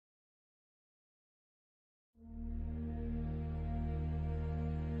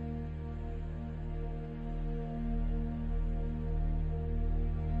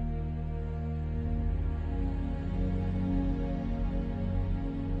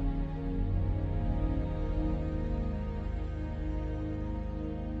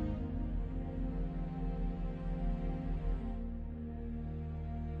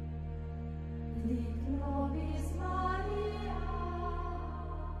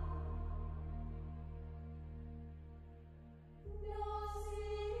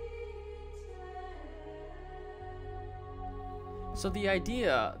So the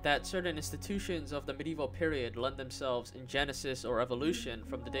idea that certain institutions of the medieval period lend themselves in genesis or evolution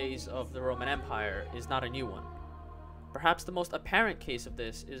from the days of the Roman Empire is not a new one. Perhaps the most apparent case of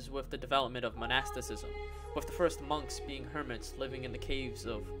this is with the development of monasticism, with the first monks being hermits living in the caves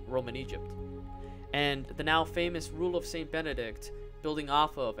of Roman Egypt, and the now famous Rule of Saint Benedict building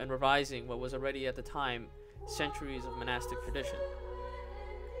off of and revising what was already at the time centuries of monastic tradition.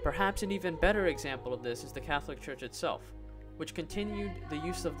 Perhaps an even better example of this is the Catholic Church itself, which continued the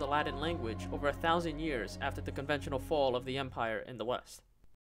use of the Latin language over 1,000 years after the conventional fall of the empire in the West.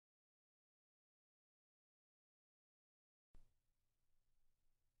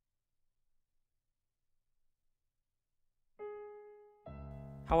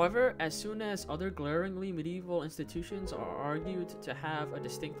 However, as soon as other glaringly medieval institutions are argued to have a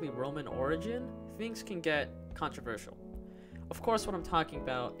distinctly Roman origin, things can get controversial. Of course, what I'm talking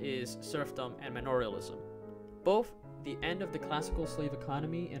about is serfdom and manorialism. Both the end of the classical slave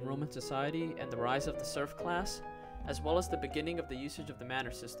economy in Roman society and the rise of the serf class, as well as the beginning of the usage of the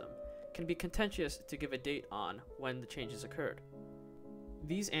manor system, can be contentious to give a date on when the changes occurred.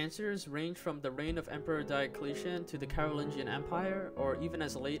 These answers range from the reign of Emperor Diocletian to the Carolingian Empire, or even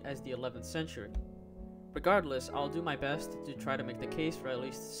as late as the 11th century. Regardless, I'll do my best to try to make the case for at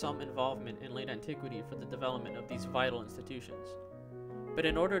least some involvement in late antiquity for the development of these vital institutions. But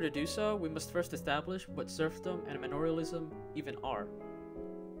in order to do so, we must first establish what serfdom and manorialism even are.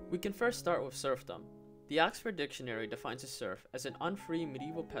 We can first start with serfdom. The Oxford Dictionary defines a serf as an unfree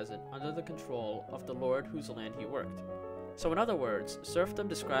medieval peasant under the control of the lord whose land he worked. So in other words, serfdom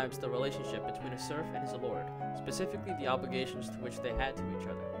describes the relationship between a serf and his lord, specifically the obligations to which they had to each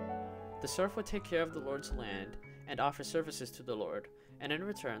other. The serf would take care of the lord's land and offer services to the lord, and in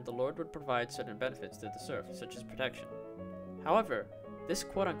return the lord would provide certain benefits to the serf, such as protection. However, this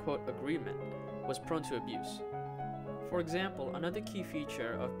quote-unquote agreement was prone to abuse. For example, another key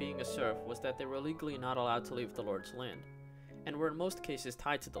feature of being a serf was that they were legally not allowed to leave the lord's land, and were in most cases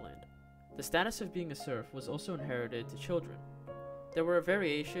tied to the land. The status of being a serf was also inherited to children. There were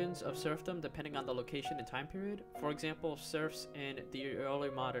variations of serfdom depending on the location and time period. For example, serfs in the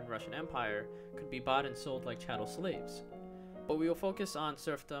early modern Russian Empire could be bought and sold like chattel slaves. But we will focus on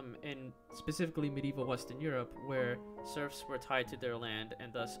serfdom in specifically medieval Western Europe, where serfs were tied to their land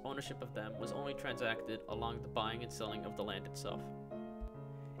and thus ownership of them was only transacted along the buying and selling of the land itself.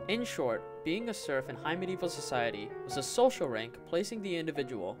 In short, being a serf in high medieval society was a social rank placing the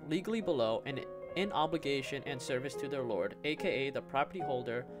individual legally below and in obligation and service to their lord, aka the property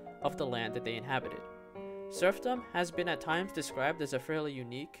holder of the land that they inhabited. Serfdom has been at times described as a fairly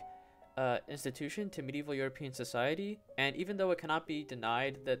unique institution to medieval European society, and even though it cannot be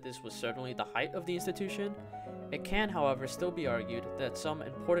denied that this was certainly the height of the institution, it can, however, still be argued that some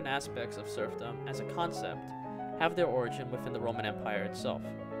important aspects of serfdom as a concept have their origin within the Roman Empire itself.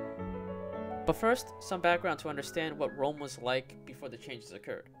 But first, some background to understand what Rome was like before the changes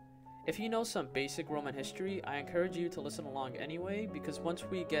occurred. If you know some basic Roman history, I encourage you to listen along anyway, because once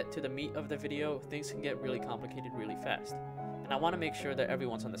we get to the meat of the video, things can get really complicated really fast. And I want to make sure that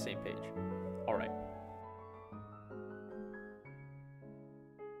everyone's on the same page. Alright.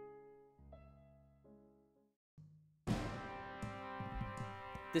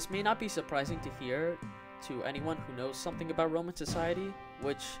 This may not be surprising to hear to anyone who knows something about Roman society,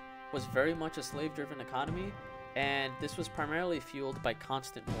 which was very much a slave-driven economy, and this was primarily fueled by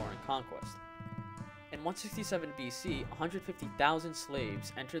constant war and conquest. In 167 BC, 150,000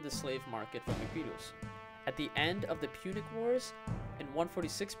 slaves entered the slave market from Epirus. At the end of the Punic Wars, in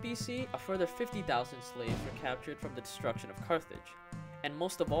 146 BC, a further 50,000 slaves were captured from the destruction of Carthage. And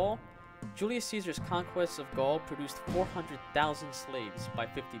most of all, Julius Caesar's conquests of Gaul produced 400,000 slaves by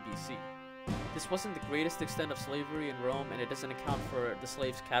 50 BC. This wasn't the greatest extent of slavery in Rome, and it doesn't account for the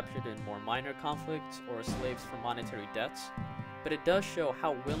slaves captured in more minor conflicts or slaves for monetary debts, but it does show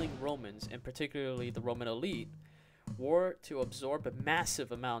how willing Romans, and particularly the Roman elite, were to absorb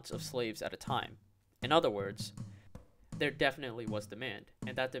massive amounts of slaves at a time. In other words, there definitely was demand,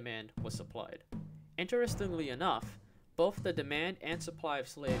 and that demand was supplied. Interestingly enough, both the demand and supply of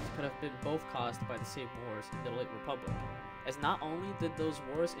slaves could have been both caused by the same wars in the late Republic, as not only did those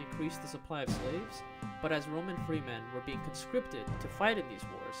wars increase the supply of slaves, but as Roman freemen were being conscripted to fight in these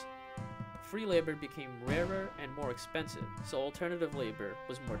wars, free labor became rarer and more expensive, so alternative labor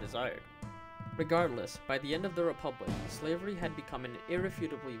was more desired. Regardless, by the end of the Republic, slavery had become an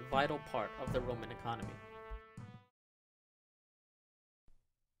irrefutably vital part of the Roman economy.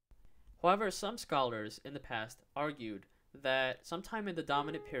 However, some scholars in the past argued that sometime in the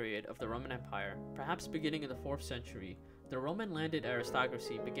dominant period of the Roman Empire, perhaps beginning in the 4th century, the Roman landed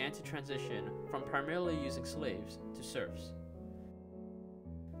aristocracy began to transition from primarily using slaves to serfs.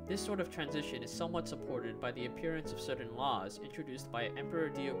 This sort of transition is somewhat supported by the appearance of certain laws introduced by Emperor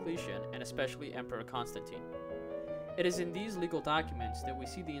Diocletian and especially Emperor Constantine. It is in these legal documents that we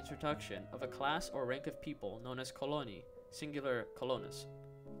see the introduction of a class or rank of people known as coloni, singular colonus.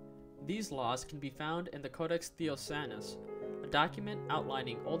 These laws can be found in the Codex Theodisanus, a document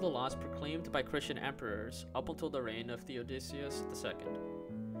outlining all the laws proclaimed by Christian emperors up until the reign of Theodosius II.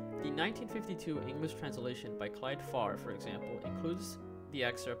 The 1952 English translation by Clyde Farr, for example, includes the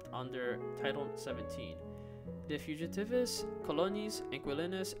excerpt under Title 17, De Fugitivis Colonis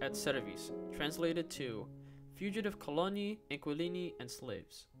Inquilinis et Servis, translated to Fugitive Coloni, Inquilini, and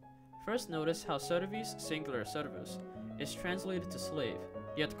Slaves. First, notice how servis, singular servus, is translated to slave,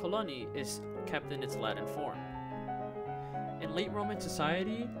 yet coloni is kept in its Latin form. In late Roman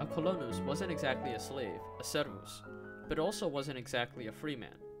society, a colonus wasn't exactly a slave, a servus, but also wasn't exactly a free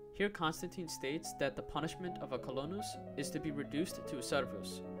man. Here Constantine states that the punishment of a colonus is to be reduced to a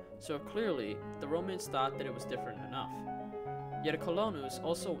servus, so clearly the Romans thought that it was different enough. Yet a colonus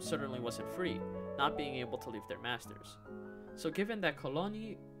also certainly wasn't free, not being able to leave their masters. So given that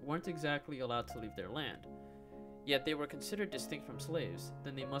coloni weren't exactly allowed to leave their land, yet they were considered distinct from slaves,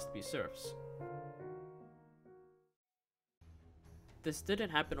 then they must be serfs. This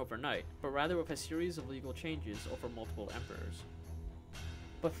didn't happen overnight, but rather with a series of legal changes over multiple emperors.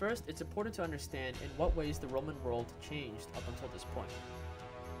 But first, it's important to understand in what ways the Roman world changed up until this point.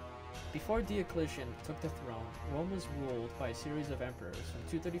 Before Diocletian took the throne, Rome was ruled by a series of emperors from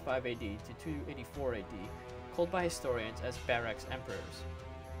 235 AD to 284 AD, called by historians as barrax emperors.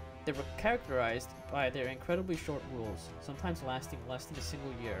 They were characterized by their incredibly short rules, sometimes lasting less than a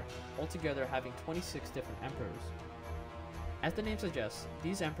single year, altogether having 26 different emperors. As the name suggests,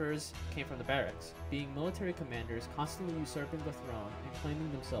 these emperors came from the barracks, being military commanders constantly usurping the throne and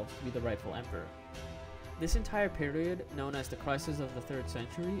claiming themselves to be the rightful emperor. This entire period, known as the crisis of the 3rd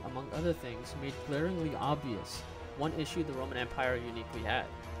century, among other things, made glaringly obvious one issue the Roman Empire uniquely had.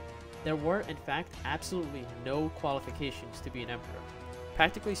 There were, in fact, absolutely no qualifications to be an emperor.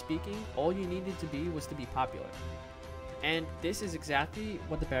 Practically speaking, all you needed to be was to be popular. And this is exactly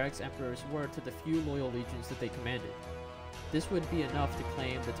what the barracks emperors were to the few loyal legions that they commanded. This would be enough to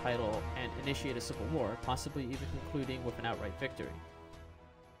claim the title and initiate a civil war, possibly even concluding with an outright victory.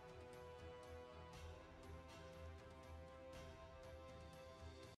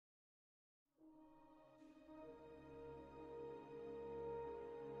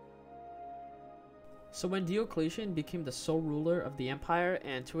 So when Diocletian became the sole ruler of the empire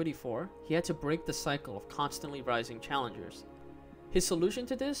in 284, he had to break the cycle of constantly rising challengers. His solution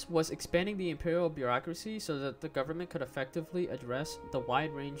to this was expanding the imperial bureaucracy so that the government could effectively address the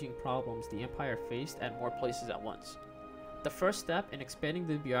wide-ranging problems the empire faced at more places at once. The first step in expanding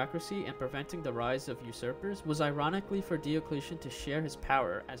the bureaucracy and preventing the rise of usurpers was ironically for Diocletian to share his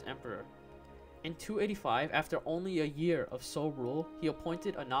power as emperor. In 285, after only a year of sole rule, he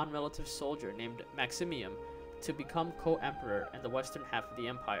appointed a non-relative soldier named Maximium to become co-emperor in the western half of the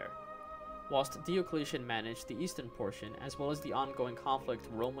empire, whilst Diocletian managed the eastern portion as well as the ongoing conflict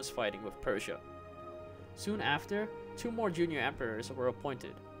Rome was fighting with Persia. Soon after, 2 more junior emperors were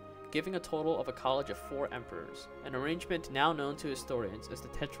appointed, giving a total of a college of 4 emperors, an arrangement now known to historians as the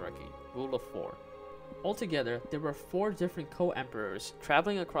Tetrarchy, Rule of 4. Altogether, there were 4 different co-emperors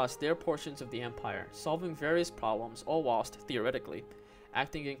traveling across their portions of the empire, solving various problems, all whilst, theoretically,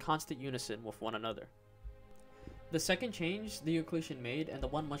 acting in constant unison with one another. The second change Diocletian made, and the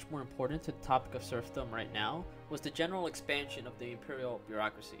one much more important to the topic of serfdom right now, was the general expansion of the imperial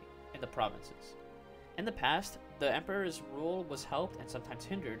bureaucracy in the provinces. In the past, the emperor's rule was helped and sometimes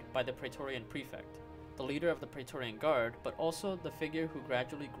hindered by the praetorian prefect, the leader of the Praetorian Guard, but also the figure who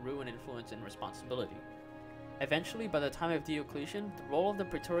gradually grew in influence and responsibility. Eventually, by the time of Diocletian, the role of the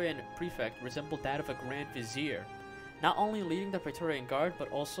Praetorian prefect resembled that of a Grand Vizier, not only leading the Praetorian Guard, but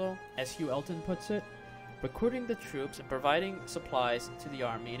also, as Hugh Elton puts it, recruiting the troops and providing supplies to the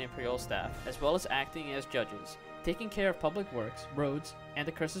army and imperial staff, as well as acting as judges, taking care of public works, roads, and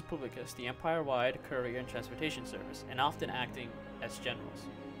the cursus publicus, the empire-wide courier and transportation service, and often acting as generals.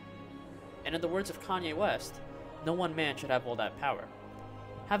 And in the words of Kanye West, no one man should have all that power.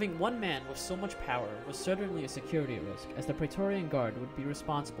 Having one man with so much power was certainly a security risk, as the Praetorian Guard would be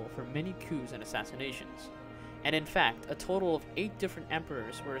responsible for many coups and assassinations. And in fact, a total of 8 different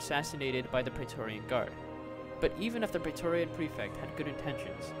emperors were assassinated by the Praetorian Guard. But even if the Praetorian prefect had good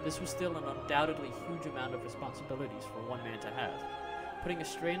intentions, this was still an undoubtedly huge amount of responsibilities for one man to have, putting a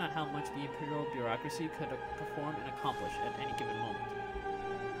strain on how much the imperial bureaucracy could perform and accomplish at any given moment.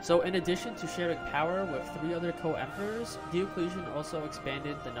 So in addition to sharing power with 3 other co-emperors, Diocletian also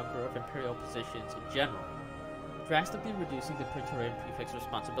expanded the number of imperial positions in general. drastically reducing the praetorian prefect's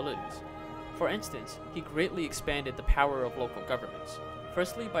responsibilities. For instance, he greatly expanded the power of local governments,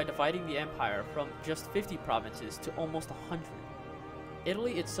 firstly by dividing the empire from just 50 provinces to almost 100.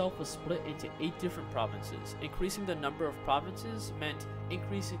 Italy itself was split into 8 different provinces. Increasing the number of provinces meant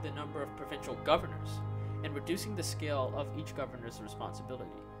increasing the number of provincial governors, and reducing the scale of each governor's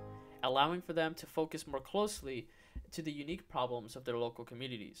responsibility, allowing for them to focus more closely to the unique problems of their local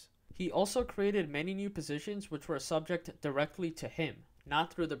communities. He also created many new positions which were subject directly to him,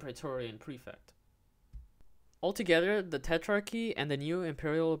 not through the praetorian prefect. Altogether, the tetrarchy and the new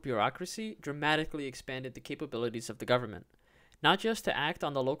imperial bureaucracy dramatically expanded the capabilities of the government, not just to act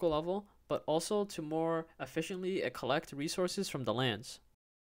on the local level, but also to more efficiently collect resources from the lands.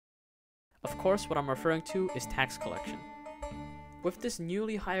 Of course, what I'm referring to is tax collection. With this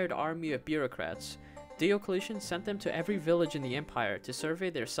newly hired army of bureaucrats, Diocletian sent them to every village in the empire to survey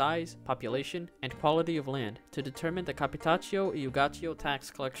their size, population, and quality of land to determine the capitatio iugatio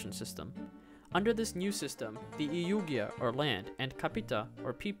tax collection system. Under this new system, the iugia, or land, and capita,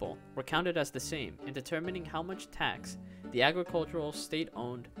 or people, were counted as the same in determining how much tax the agricultural state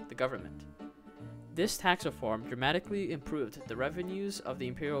owed the government. This tax reform dramatically improved the revenues of the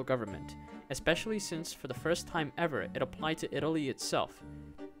imperial government, especially since for the first time ever it applied to Italy itself.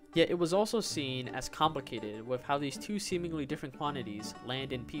 Yet it was also seen as complicated with how these two seemingly different quantities,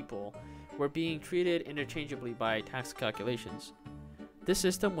 land and people, were being treated interchangeably by tax calculations. This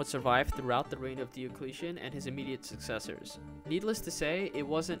system would survive throughout the reign of Diocletian and his immediate successors. Needless to say, it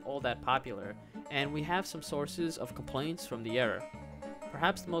wasn't all that popular, and we have some sources of complaints from the era.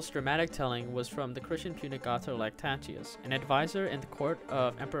 Perhaps the most dramatic telling was from the Christian Punic author Lactantius, an advisor in the court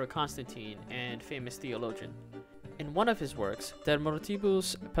of Emperor Constantine and famous theologian. In one of his works, De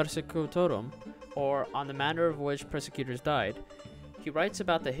Mortibus Persecutorum, or On the Manner of which Persecutors Died, he writes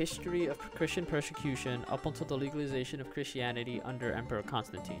about the history of Christian persecution up until the legalization of Christianity under Emperor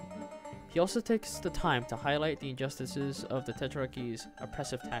Constantine. He also takes the time to highlight the injustices of the Tetrarchy's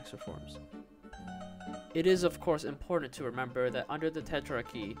oppressive tax reforms. It is of course important to remember that under the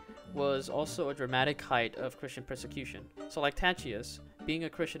Tetrarchy was also a dramatic height of Christian persecution, so Lactantius, being a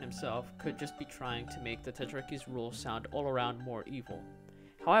Christian himself, could just be trying to make the Tetrarchy's rules sound all around more evil.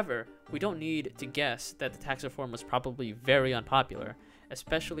 However, we don't need to guess that the tax reform was probably very unpopular,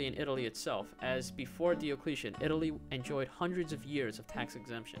 especially in Italy itself, as before Diocletian, Italy enjoyed hundreds of years of tax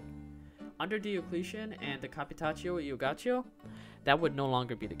exemption. Under Diocletian and the capitatio iugatio, that would no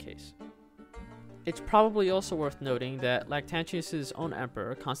longer be the case. It's probably also worth noting that Lactantius' own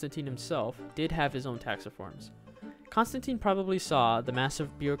emperor, Constantine himself, did have his own tax reforms. Constantine probably saw the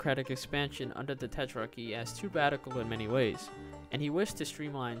massive bureaucratic expansion under the Tetrarchy as too radical in many ways, and he wished to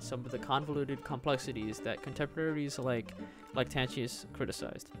streamline some of the convoluted complexities that contemporaries like Lactantius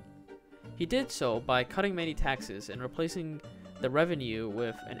criticized. He did so by cutting many taxes and replacing the revenue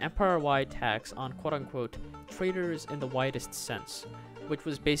with an empire-wide tax on quote-unquote traders in the widest sense, which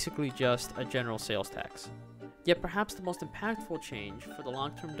was basically just a general sales tax. Yet perhaps the most impactful change for the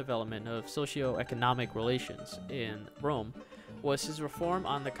long-term development of socio-economic relations in Rome was his reform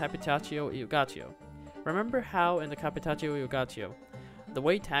on the capitatio iugatio. Remember how in the capitatio iugatio, the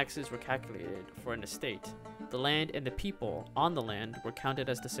way taxes were calculated for an estate, the land and the people on the land were counted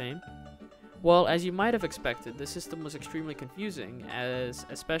as the same? Well, as you might have expected, this system was extremely confusing,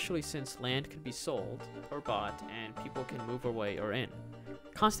 especially since land could be sold or bought and people can move away or in.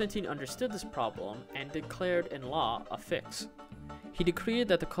 Constantine understood this problem and declared in law a fix. He decreed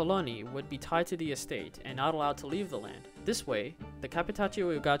that the coloni would be tied to the estate and not allowed to leave the land. This way, the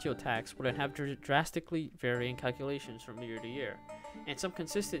capitatio iugatio tax wouldn't have drastically varying calculations from year to year, and some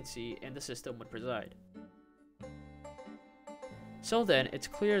consistency in the system would preside. So then, it's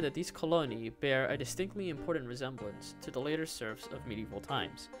clear that these coloni bear a distinctly important resemblance to the later serfs of medieval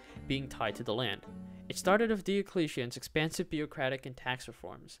times, being tied to the land. It started with Diocletian's expansive bureaucratic and tax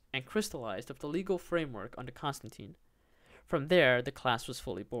reforms, and crystallized with the legal framework under Constantine. From there, the class was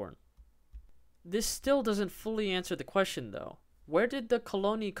fully born. This still doesn't fully answer the question though. Where did the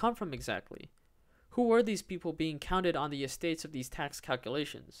coloni come from exactly? Who were these people being counted on the estates of these tax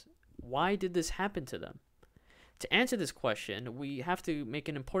calculations? Why did this happen to them? To answer this question, we have to make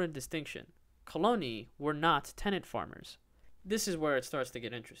an important distinction. Coloni were not tenant farmers. This is where it starts to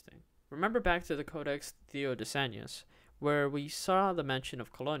get interesting. Remember back to the Codex Theodisanus, where we saw the mention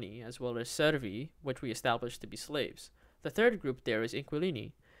of coloni as well as servi, which we established to be slaves. The third group there is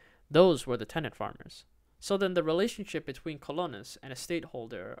inquilini. Those were the tenant farmers. So then the relationship between colonus and a estate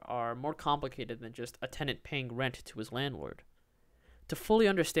holder are more complicated than just a tenant paying rent to his landlord. To fully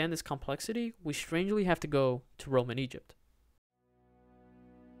understand this complexity, we strangely have to go to Roman Egypt.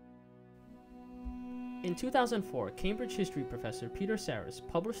 In 2004, Cambridge history professor Peter Saris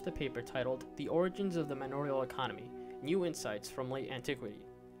published a paper titled The Origins of the Manorial Economy, New Insights from Late Antiquity.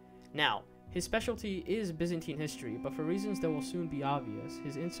 Now, his specialty is Byzantine history, but for reasons that will soon be obvious,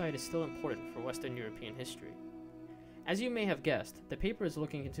 his insight is still important for Western European history. As you may have guessed, the paper is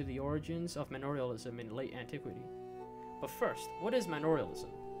looking into the origins of manorialism in late antiquity. But first, what is manorialism?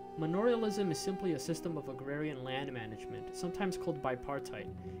 Manorialism is simply a system of agrarian land management, sometimes called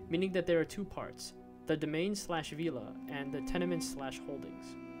bipartite, meaning that there are two parts, the domain/villa and the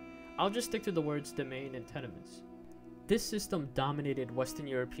tenements/holdings. I'll just stick to the words domain and tenements. This system dominated Western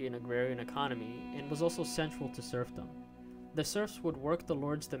European agrarian economy and was also central to serfdom. The serfs would work the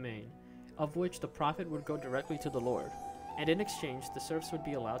lord's domain, of which the profit would go directly to the lord, and in exchange the serfs would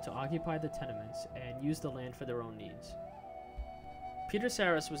be allowed to occupy the tenements and use the land for their own needs. Peter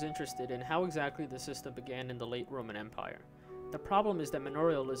Saris was interested in how exactly the system began in the late Roman Empire. The problem is that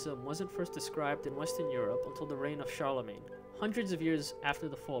manorialism wasn't first described in Western Europe until the reign of Charlemagne, hundreds of years after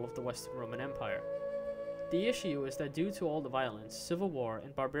the fall of the Western Roman Empire. The issue is that due to all the violence, civil war,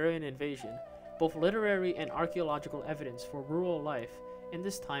 and barbarian invasion, both literary and archaeological evidence for rural life in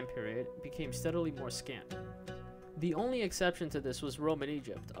this time period became steadily more scant. The only exception to this was Roman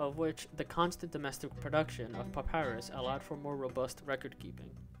Egypt, of which the constant domestic production of papyrus allowed for more robust record keeping.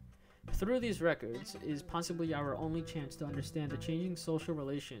 Through these records is possibly our only chance to understand the changing social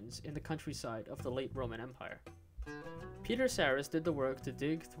relations in the countryside of the late Roman Empire. Peter Saris did the work to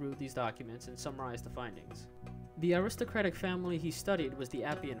dig through these documents and summarize the findings. The aristocratic family he studied was the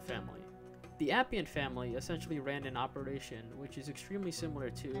Appian family. The Appian family essentially ran an operation which is extremely similar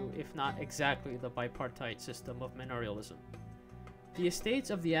to, if not exactly, the bipartite system of manorialism. The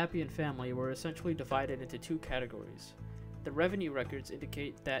estates of the Appian family were essentially divided into two categories. The revenue records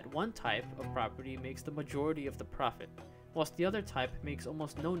indicate that one type of property makes the majority of the profit, whilst the other type makes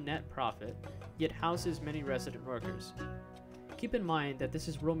almost no net profit, yet houses many resident workers. Keep in mind that this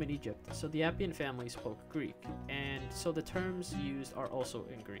is Roman Egypt, so the Appian family spoke Greek, and so the terms used are also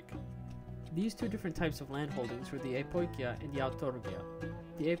in Greek. These two different types of landholdings were the epoikia and the autarkia.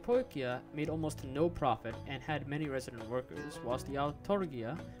 The epoikia made almost no profit and had many resident workers, whilst the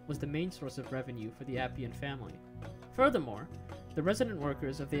autarkia was the main source of revenue for the Appian family. Furthermore, the resident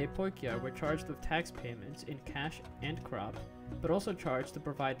workers of the epoikia were charged with tax payments in cash and crop, but also charged to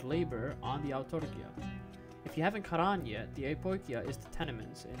provide labor on the autarkia. If you haven't caught on yet, the epoikia is the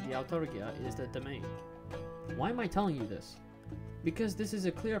tenements and the autarkia is the domain. Why am I telling you this? Because this is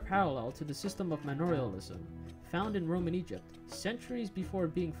a clear parallel to the system of manorialism, found in Roman Egypt, centuries before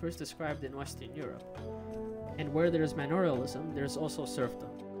being first described in Western Europe. And where there's manorialism, there's also serfdom.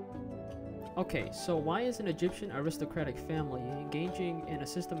 Okay, so why is an Egyptian aristocratic family engaging in a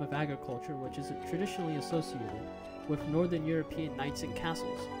system of agriculture which is traditionally associated with Northern European knights and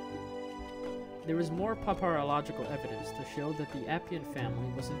castles? There is more papyrological evidence to show that the Appian family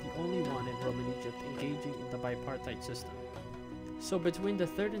wasn't the only one in Roman Egypt engaging in the bipartite system. So between the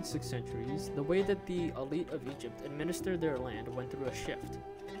 3rd and 6th centuries, the way that the elite of Egypt administered their land went through a shift.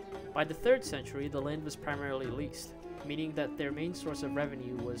 By the 3rd century, the land was primarily leased, meaning that their main source of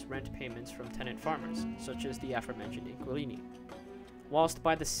revenue was rent payments from tenant farmers, such as the aforementioned inquilini. Whilst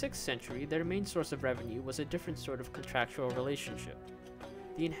by the 6th century, their main source of revenue was a different sort of contractual relationship.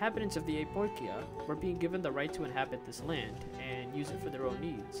 The inhabitants of the epoikia were being given the right to inhabit this land and use it for their own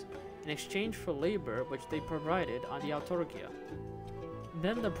needs, in exchange for labor which they provided on the autarkia.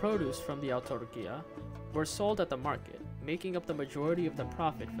 Then the produce from the autarkia were sold at the market, making up the majority of the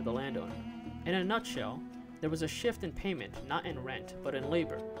profit for the landowner. In a nutshell, there was a shift in payment, not in rent, but in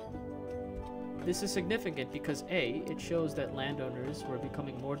labor. This is significant because A, it shows that landowners were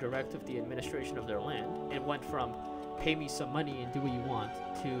becoming more direct with the administration of their land, and went from pay me some money and do what you want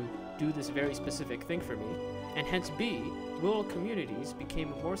to do this very specific thing for me, and hence B, rural communities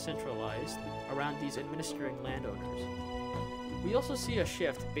became more centralized around these administering landowners. We also see a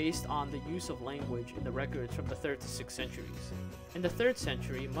shift based on the use of language in the records from the 3rd to 6th centuries. In the 3rd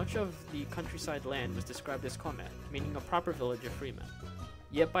century, much of the countryside land was described as komet, meaning a proper village of freemen.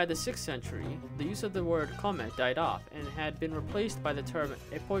 Yet by the 6th century, the use of the word komet died off and had been replaced by the term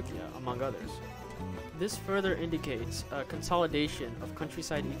epoikia, among others. This further indicates a consolidation of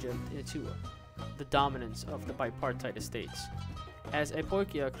countryside Egypt into the dominance of the bipartite estates, as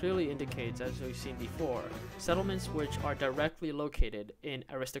epoikia clearly indicates, as we've seen before, settlements which are directly located in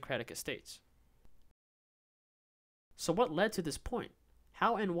aristocratic estates. So what led to this point?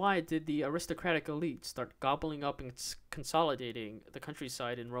 How and why did the aristocratic elite start gobbling up and consolidating the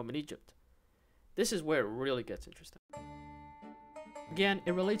countryside in Roman Egypt? This is where it really gets interesting. Again,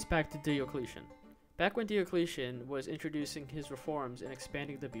 it relates back to Diocletian. Back when Diocletian was introducing his reforms and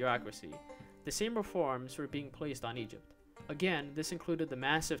expanding the bureaucracy, The same reforms were being placed on Egypt. Again, this included the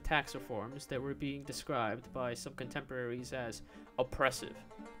massive tax reforms that were being described by some contemporaries as oppressive.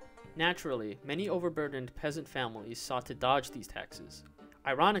 Naturally, many overburdened peasant families sought to dodge these taxes.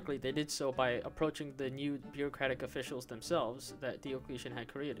 Ironically, they did so by approaching the new bureaucratic officials themselves that Diocletian had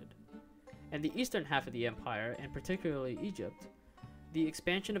created. In the eastern half of the empire, and particularly Egypt, the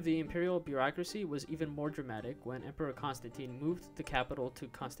expansion of the imperial bureaucracy was even more dramatic when Emperor Constantine moved the capital to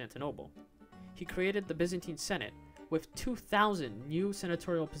Constantinople. He created the Byzantine Senate, with 2,000 new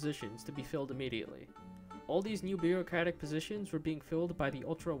senatorial positions to be filled immediately. All these new bureaucratic positions were being filled by the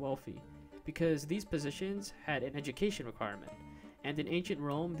ultra-wealthy, because these positions had an education requirement, and in ancient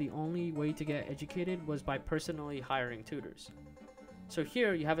Rome the only way to get educated was by personally hiring tutors. So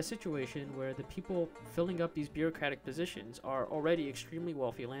here you have a situation where the people filling up these bureaucratic positions are already extremely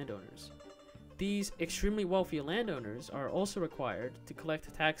wealthy landowners. These extremely wealthy landowners are also required to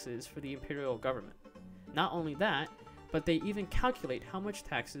collect taxes for the imperial government. Not only that, but they even calculate how much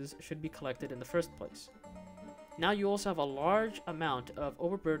taxes should be collected in the first place. Now you also have a large amount of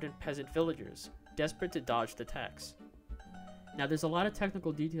overburdened peasant villagers, desperate to dodge the tax. Now there's a lot of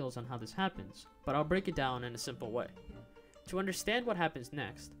technical details on how this happens, but I'll break it down in a simple way. To understand what happens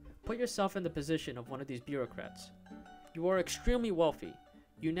next, put yourself in the position of one of these bureaucrats. You are extremely wealthy.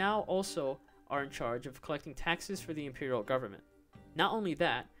 You now also are in charge of collecting taxes for the imperial government. Not only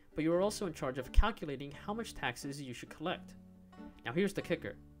that, but you are also in charge of calculating how much taxes you should collect. Now here's the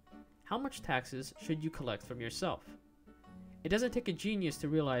kicker. How much taxes should you collect from yourself? It doesn't take a genius to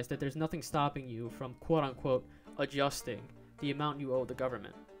realize that there's nothing stopping you from quote-unquote adjusting the amount you owe the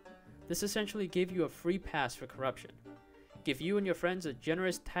government. This essentially gave you a free pass for corruption. Give you and your friends a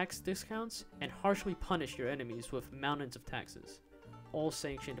generous tax discounts, and harshly punish your enemies with mountains of taxes, all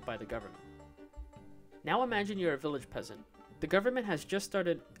sanctioned by the government. Now imagine you're a village peasant. The government has just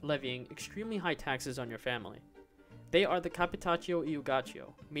started levying extremely high taxes on your family. They are the capitatio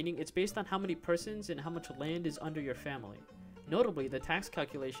iugatio, meaning it's based on how many persons and how much land is under your family. Notably, the tax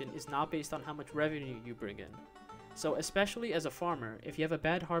calculation is not based on how much revenue you bring in. So especially as a farmer, if you have a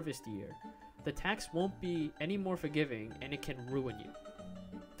bad harvest year, the tax won't be any more forgiving and it can ruin you.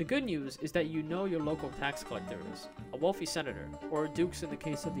 The good news is that you know your local tax collector is a wealthy senator, or dukes in the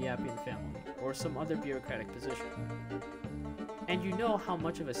case of the Appian family, or some other bureaucratic position. And you know how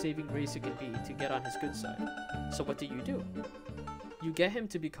much of a saving grace it can be to get on his good side. So what do? You get him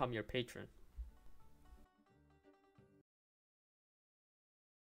to become your patron.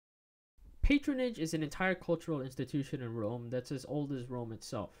 Patronage is an entire cultural institution in Rome that's as old as Rome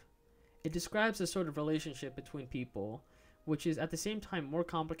itself. It describes a sort of relationship between people, which is at the same time more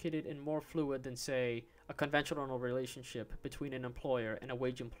complicated and more fluid than, say, a conventional relationship between an employer and a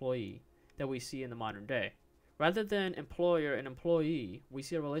wage employee that we see in the modern day. Rather than employer and employee, we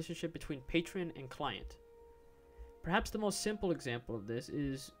see a relationship between patron and client. Perhaps the most simple example of this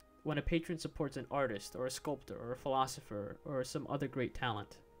is when a patron supports an artist or a sculptor or a philosopher or some other great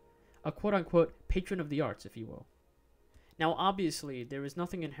talent. A quote-unquote patron of the arts, if you will. Now obviously, there is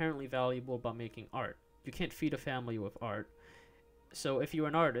nothing inherently valuable about making art. You can't feed a family with art. So if you were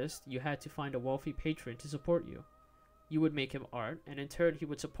an artist, you had to find a wealthy patron to support you. You would make him art, and in turn he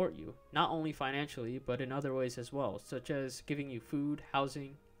would support you, not only financially, but in other ways as well, such as giving you food,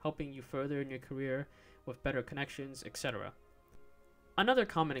 housing, helping you further in your career with better connections, etc. Another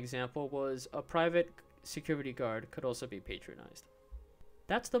common example was a private security guard could also be patronized.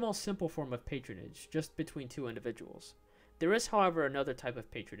 That's the most simple form of patronage, just between two individuals. There is, however, another type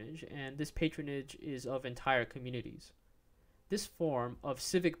of patronage, and this patronage is of entire communities. This form of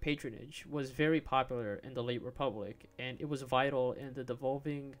civic patronage was very popular in the late Republic, and it was vital in the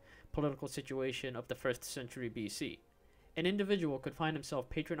devolving political situation of the 1st century BC. An individual could find himself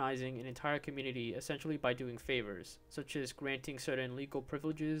patronizing an entire community essentially by doing favors, such as granting certain legal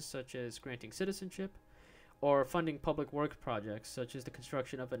privileges, such as granting citizenship, or funding public work projects, such as the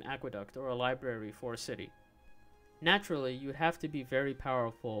construction of an aqueduct or a library for a city. Naturally, you would have to be very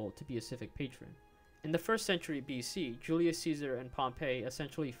powerful to be a civic patron. In the 1st century BC, Julius Caesar and Pompey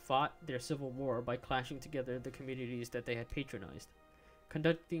essentially fought their civil war by clashing together the communities that they had patronized.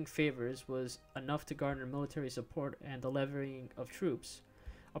 Conducting favors was enough to garner military support and the levying of troops,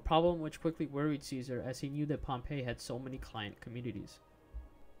 a problem which quickly worried Caesar as he knew that Pompey had so many client communities.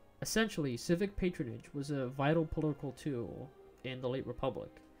 Essentially, civic patronage was a vital political tool in the late Republic.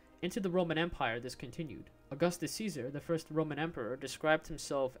 Into the Roman Empire, this continued. Augustus Caesar, the first Roman emperor, described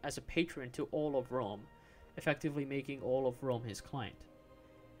himself as a patron to all of Rome, effectively making all of Rome his client.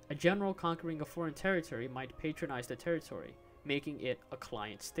 A general conquering a foreign territory might patronize the territory, making it a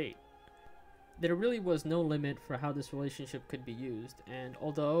client state. There really was no limit for how this relationship could be used, and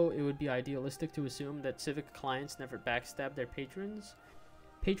although it would be idealistic to assume that civic clients never backstabbed their patrons,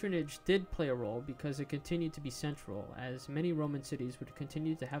 patronage did play a role because it continued to be central, as many Roman cities would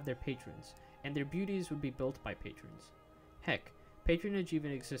continue to have their patrons, and their beauties would be built by patrons. Heck, patronage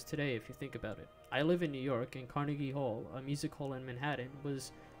even exists today if you think about it. I live in New York, and Carnegie Hall, a music hall in Manhattan,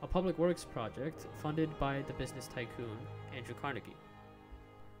 was a public works project funded by the business tycoon Andrew Carnegie.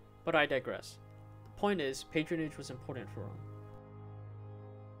 But I digress. The point is, patronage was important for Rome.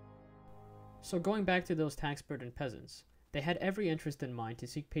 So going back to those tax-burdened peasants, they had every interest in mind to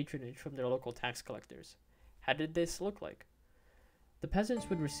seek patronage from their local tax collectors. How did this look like? The peasants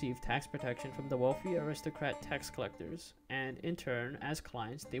would receive tax protection from the wealthy aristocrat tax collectors, and in turn, as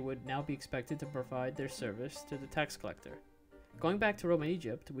clients, they would now be expected to provide their service to the tax collector. Going back to Roman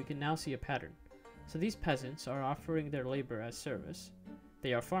Egypt, we can now see a pattern. So these peasants are offering their labor as service.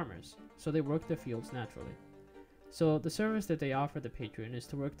 They are farmers, so they work the fields naturally. So the service that they offer the patron is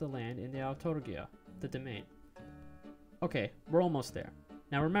to work the land in the autarkia, the domain. Okay, we're almost there.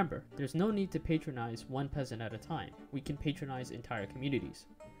 Now remember, there's no need to patronize one peasant at a time. We can patronize entire communities.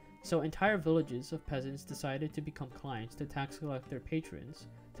 So entire villages of peasants decided to become clients to tax collector patrons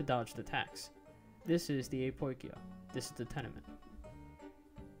to dodge the tax. This is the apoikia. This is the tenement.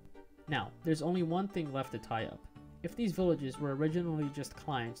 Now, there's only one thing left to tie up. If these villages were originally just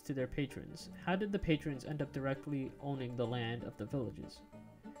clients to their patrons, how did the patrons end up directly owning the land of the villages?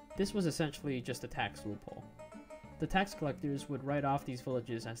 This was essentially just a tax loophole. The tax collectors would write off these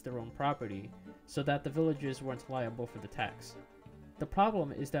villages as their own property, so that the villagers weren't liable for the tax. The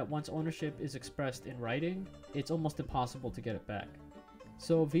problem is that once ownership is expressed in writing, it's almost impossible to get it back.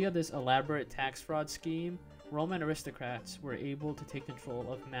 So via this elaborate tax fraud scheme, Roman aristocrats were able to take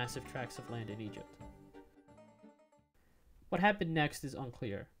control of massive tracts of land in Egypt. What happened next is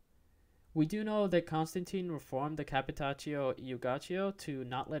unclear. We do know that Constantine reformed the Capitatio Iugatio to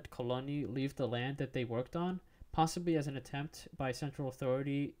not let coloni leave the land that they worked on, possibly as an attempt by central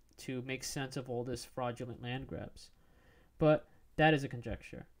authority to make sense of all this fraudulent land grabs. But that is a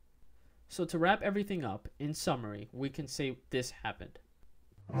conjecture. So to wrap everything up, in summary, we can say this happened.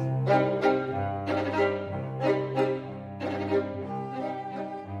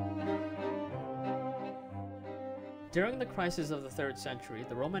 During the crisis of the 3rd century,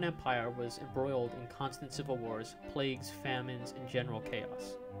 the Roman Empire was embroiled in constant civil wars, plagues, famines, and general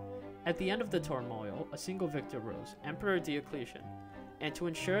chaos. At the end of the turmoil, a single victor rose, Emperor Diocletian, and to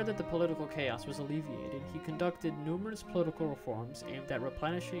ensure that the political chaos was alleviated, he conducted numerous political reforms aimed at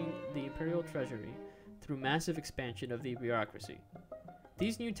replenishing the imperial treasury through massive expansion of the bureaucracy.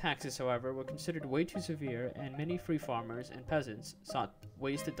 These new taxes, however, were considered way too severe, and many free farmers and peasants sought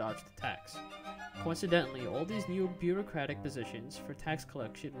ways to dodge the tax. Coincidentally, all these new bureaucratic positions for tax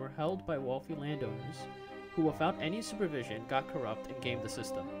collection were held by wealthy landowners who, without any supervision, got corrupt and gamed the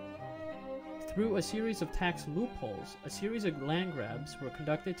system. Through a series of tax loopholes, a series of land grabs were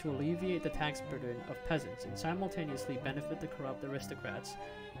conducted to alleviate the tax burden of peasants and simultaneously benefit the corrupt aristocrats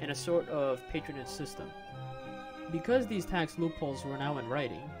in a sort of patronage system. Because these tax loopholes were now in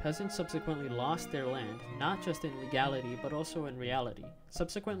writing, peasants subsequently lost their land, not just in legality but also in reality,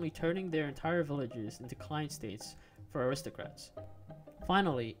 subsequently turning their entire villages into client states for aristocrats.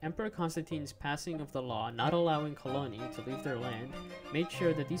 Finally, Emperor Constantine's passing of the law not allowing coloni to leave their land made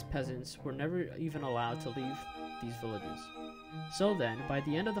sure that these peasants were never even allowed to leave these villages. So then, by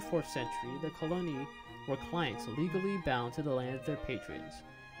the end of the 4th century, the coloni were clients legally bound to the land of their patrons,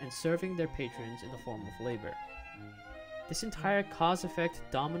 and serving their patrons in the form of labor. This entire cause-effect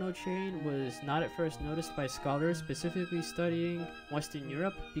domino chain was not at first noticed by scholars specifically studying Western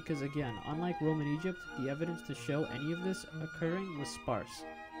Europe because, again, unlike Roman Egypt, the evidence to show any of this occurring was sparse.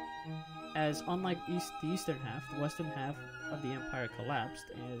 As unlike the eastern half, the western half of the empire collapsed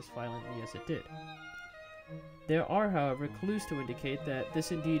as violently as it did. There are, however, clues to indicate that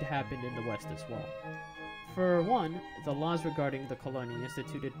this indeed happened in the west as well. For one, the laws regarding the colony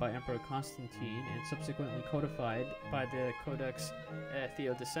instituted by Emperor Constantine and subsequently codified by the Codex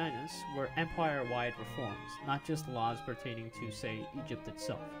Theodisanus were empire-wide reforms, not just laws pertaining to, say, Egypt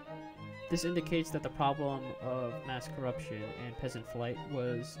itself. This indicates that the problem of mass corruption and peasant flight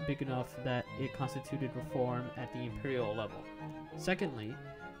was big enough that it constituted reform at the imperial level. Secondly,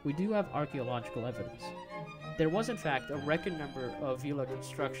 we do have archaeological evidence. There was in fact a record number of villa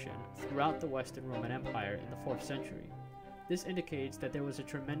construction throughout the Western Roman Empire in the 4th century. This indicates that there was a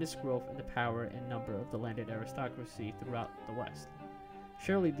tremendous growth in the power and number of the landed aristocracy throughout the West.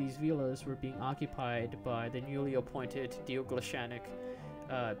 Surely these villas were being occupied by the newly appointed Diocletianic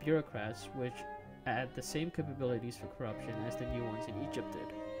bureaucrats, which had the same capabilities for corruption as the new ones in Egypt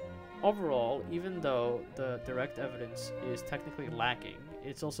did. Overall, even though the direct evidence is technically lacking,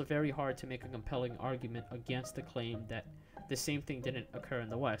 it's also very hard to make a compelling argument against the claim that the same thing didn't occur in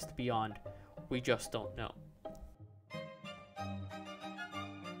the West beyond "we just don't know."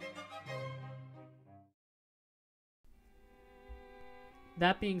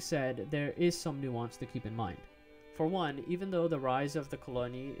 That being said, there is some nuance to keep in mind. For one, even though the rise of the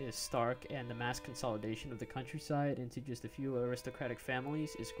colony is stark and the mass consolidation of the countryside into just a few aristocratic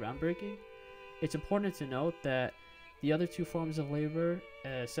families is groundbreaking, it's important to note that the other two forms of labor,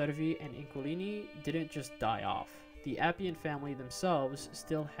 servi and inquilini, didn't just die off. The Appian family themselves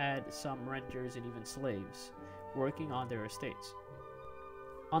still had some renters and even slaves working on their estates.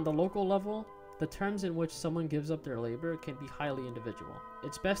 On the local level, the terms in which someone gives up their labor can be highly individual.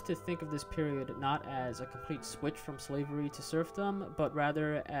 It's best to think of this period not as a complete switch from slavery to serfdom, but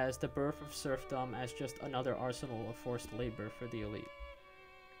rather as the birth of serfdom as just another arsenal of forced labor for the elite.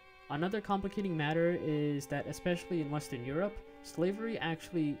 Another complicating matter is that, especially in Western Europe, slavery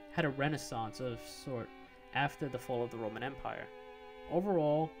actually had a renaissance of sort after the fall of the Roman Empire.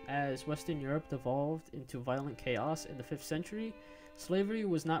 Overall, as Western Europe devolved into violent chaos in the 5th century, slavery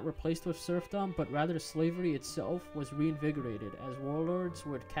was not replaced with serfdom, but rather slavery itself was reinvigorated as warlords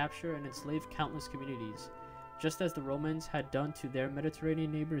would capture and enslave countless communities, just as the Romans had done to their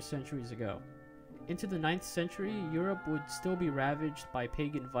Mediterranean neighbors centuries ago. Into the 9th century, Europe would still be ravaged by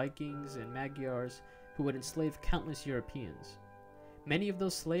pagan Vikings and Magyars who would enslave countless Europeans. Many of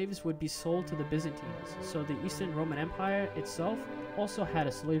those slaves would be sold to the Byzantines, so the Eastern Roman Empire itself also had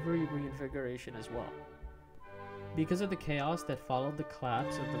a slavery reinvigoration as well. Because of the chaos that followed the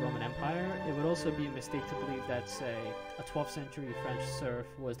collapse of the Roman Empire, it would also be a mistake to believe that, say, a 12th century French serf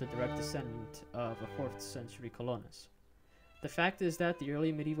was the direct descendant of a 4th century colonist. The fact is that the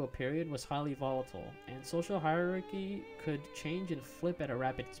early medieval period was highly volatile, and social hierarchy could change and flip at a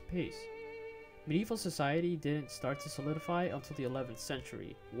rapid pace. Medieval society didn't start to solidify until the 11th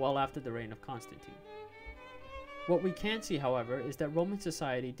century, well after the reign of Constantine. What we can see, however, is that Roman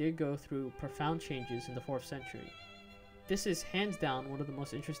society did go through profound changes in the 4th century. This is hands down one of the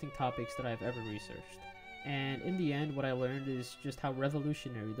most interesting topics that I've ever researched, and in the end what I learned is just how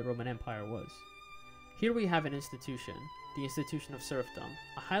revolutionary the Roman Empire was. Here we have an institution, the institution of serfdom,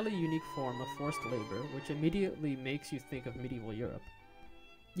 a highly unique form of forced labor which immediately makes you think of medieval Europe.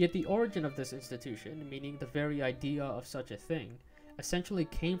 Yet the origin of this institution, meaning the very idea of such a thing, essentially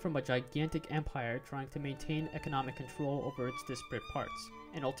came from a gigantic empire trying to maintain economic control over its disparate parts,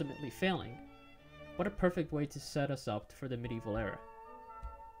 and ultimately failing. What a perfect way to set us up for the medieval era.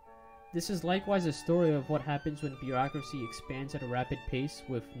 This is likewise a story of what happens when bureaucracy expands at a rapid pace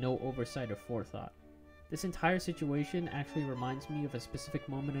with no oversight or forethought. This entire situation actually reminds me of a specific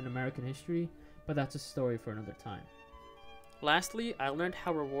moment in American history, but that's a story for another time. Lastly, I learned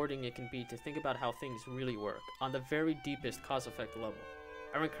how rewarding it can be to think about how things really work, on the very deepest cause-effect level.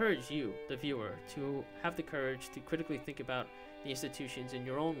 I encourage you, the viewer, to have the courage to critically think about the institutions in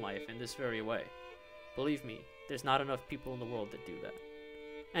your own life in this very way. Believe me, there's not enough people in the world that do that.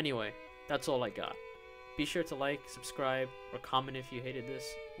 Anyway, that's all I got. Be sure to like, subscribe, or comment if you hated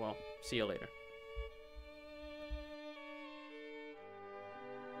this. Well, see you later.